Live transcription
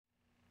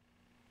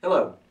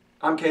Hello,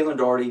 I'm Kalen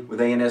Doherty with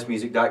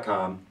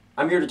ansmusic.com.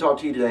 I'm here to talk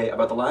to you today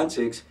about the Line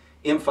 6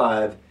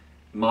 M5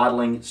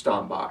 modeling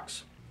stomp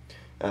box.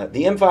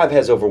 The M5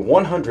 has over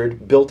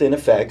 100 built-in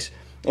effects,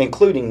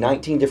 including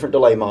 19 different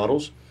delay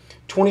models,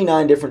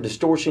 29 different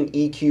distortion,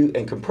 EQ,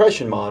 and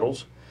compression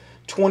models,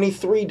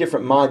 23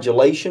 different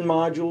modulation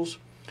modules,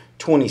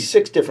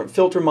 26 different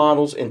filter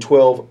models, and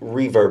 12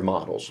 reverb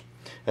models.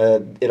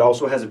 It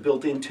also has a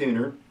built-in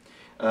tuner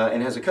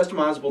and has a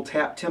customizable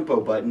tap tempo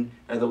button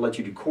that'll let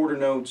you do quarter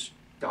notes,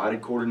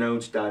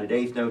 dotted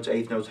eighth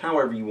notes,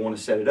 however you want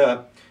to set it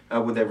up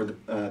with whatever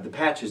the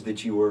patches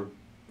that you are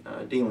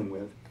dealing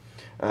with.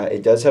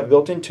 It does have a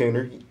built-in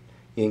tuner.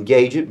 You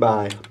engage it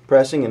by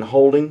pressing and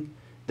holding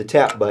the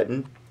tap button.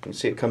 You can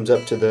see it comes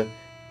up to the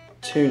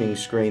tuning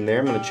screen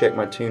there. I'm going to check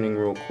my tuning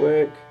real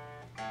quick.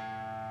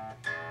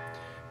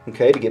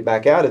 Okay, to get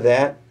back out of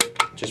that,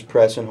 just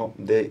press and hold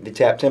the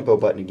tap tempo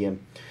button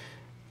again.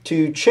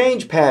 To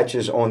change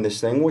patches on this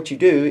thing, what you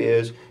do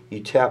is you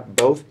tap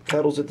both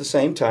pedals at the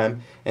same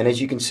time, and as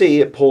you can see,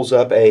 it pulls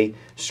up a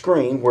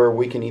screen where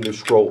we can either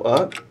scroll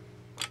up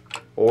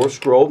or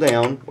scroll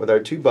down with our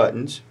two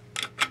buttons,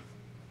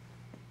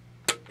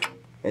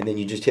 and then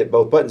you just hit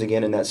both buttons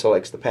again and that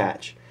selects the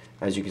patch.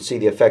 As you can see,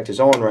 the effect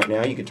is on right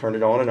now. You can turn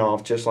it on and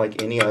off just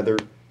like any other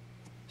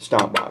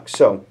stomp box.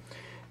 So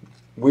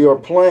we are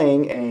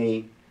playing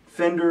a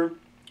Fender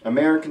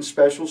American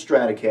Special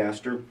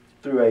Stratocaster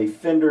through a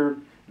Fender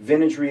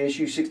Vintage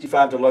Reissue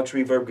 65 Deluxe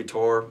Reverb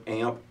guitar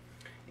amp,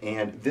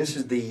 and this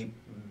is the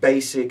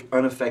basic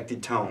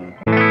unaffected tone.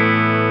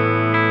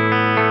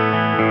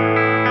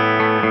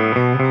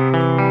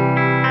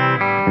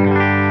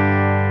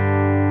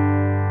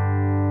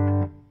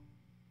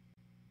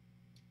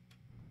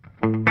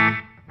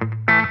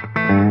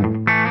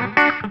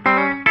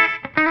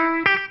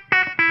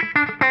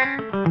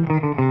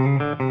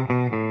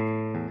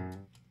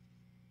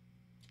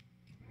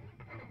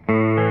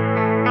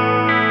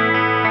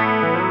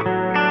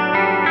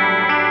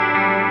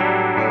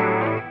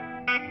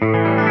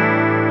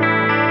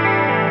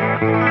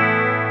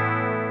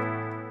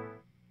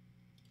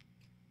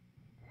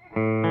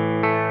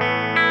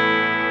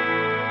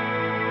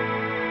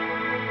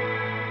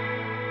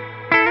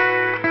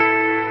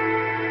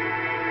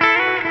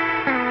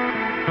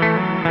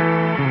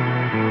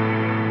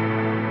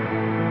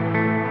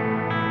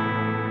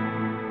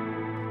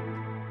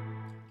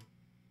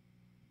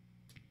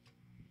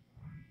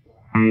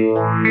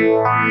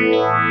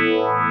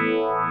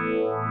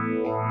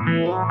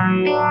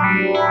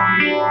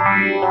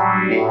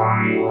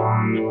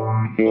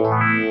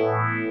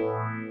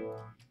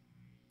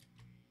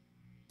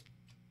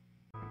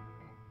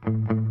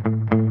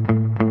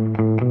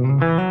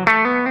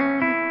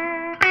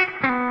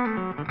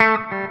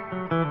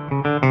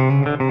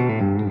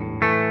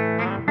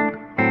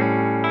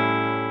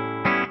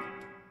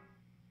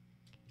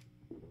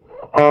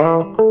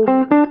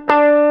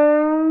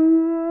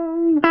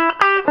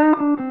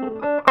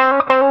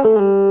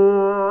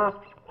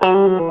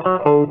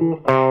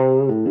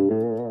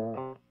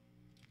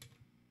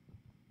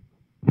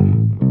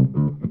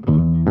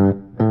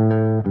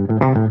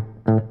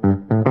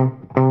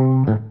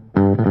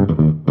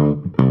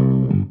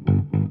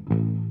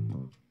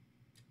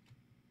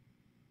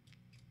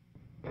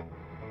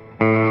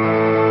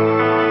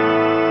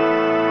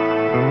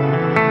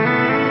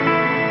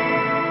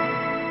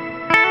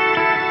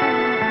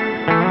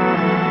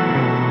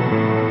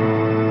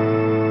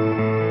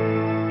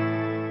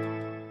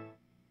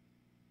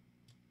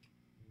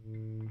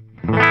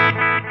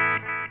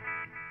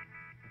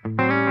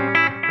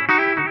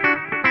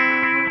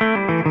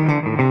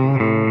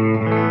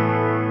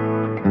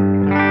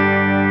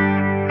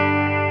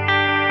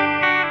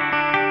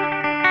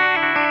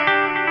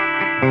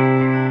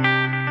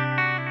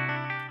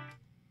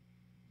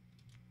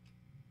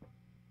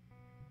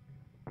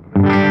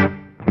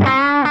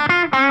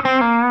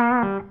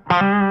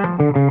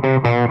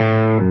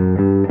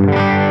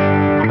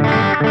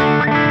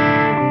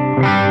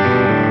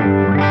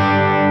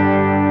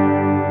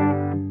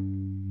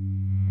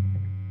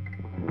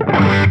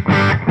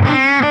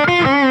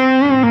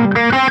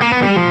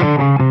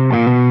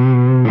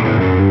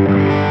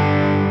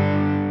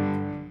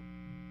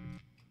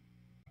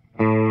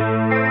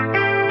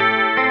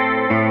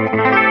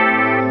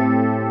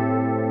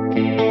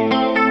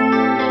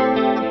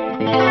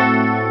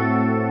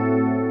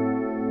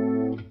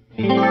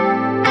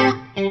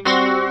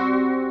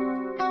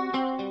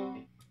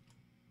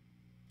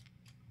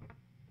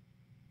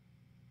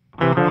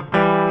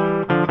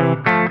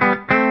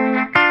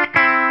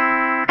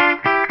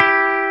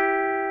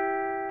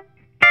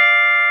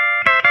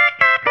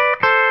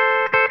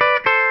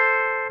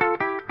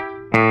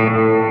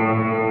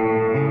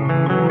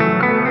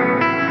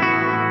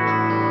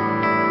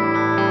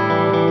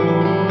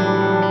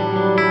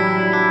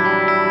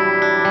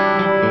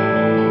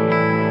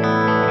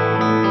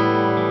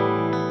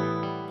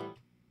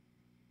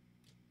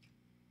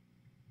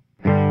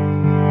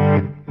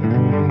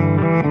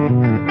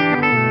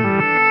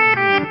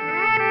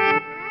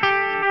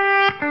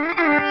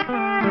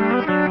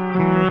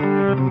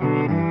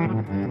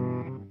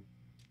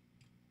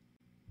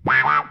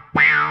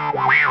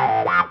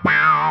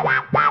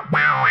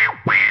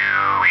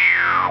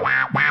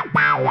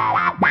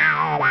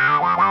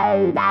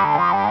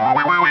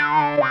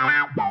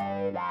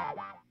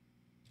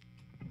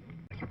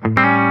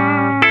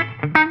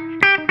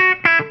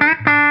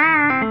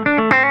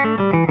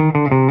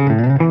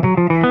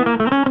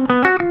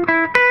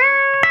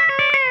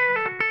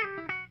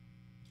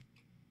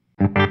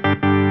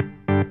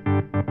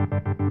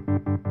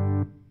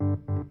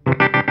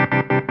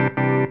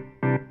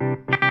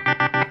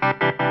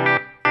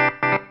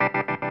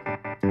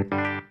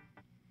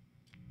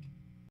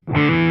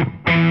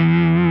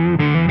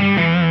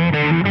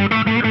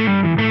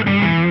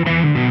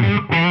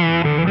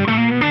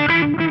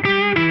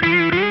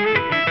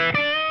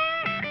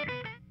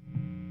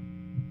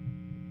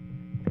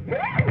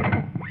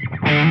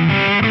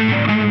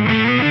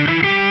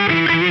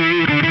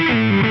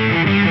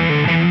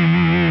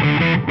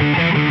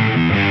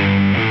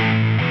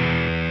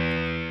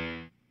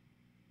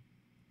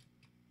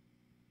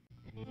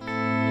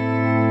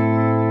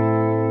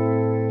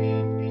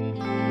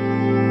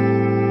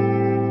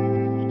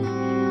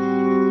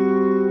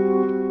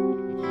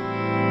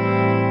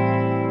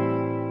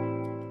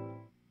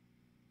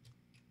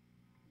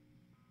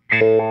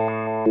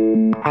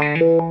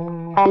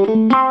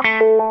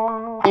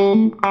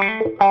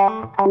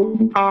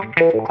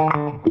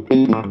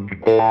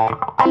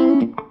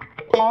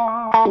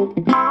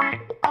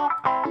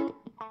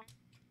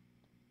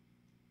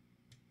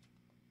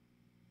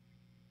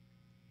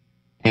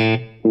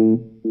 Mm-hmm.